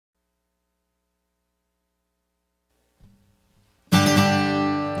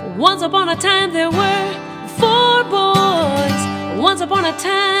Once upon a time there were 4 boys. Once upon a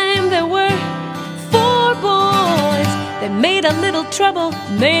time there were 4 boys. They made a little trouble,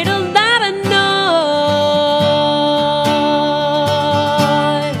 made a lot of noise.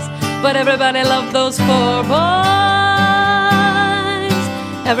 But everybody loved those 4 boys.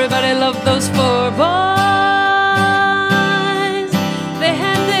 Everybody loved those 4 boys. They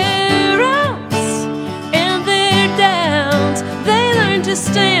had their ups and their downs. They learned to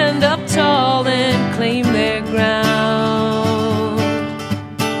stand up tall and claim their ground.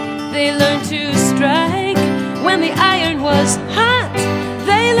 They learned to strike when the iron was hot.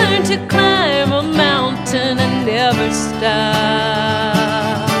 They learned to climb a mountain and never stop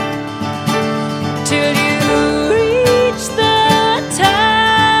till you reach the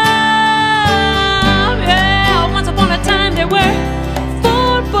top. Yeah, once upon a time there were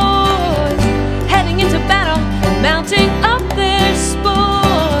 4 boys heading into battle, mounting up their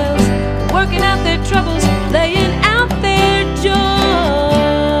spoils, working out their troubles, laying out their joys.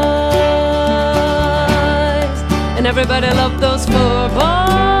 And everybody loved those 4 boys.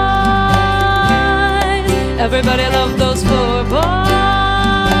 Everybody loved those 4 boys.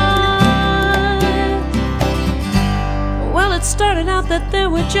 Well, it started out that there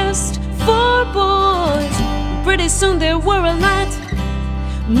were just 4 boys. Pretty soon there were a lot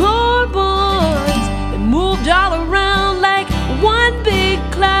more boys. They moved all around like one big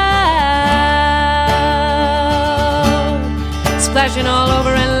cloud, splashing all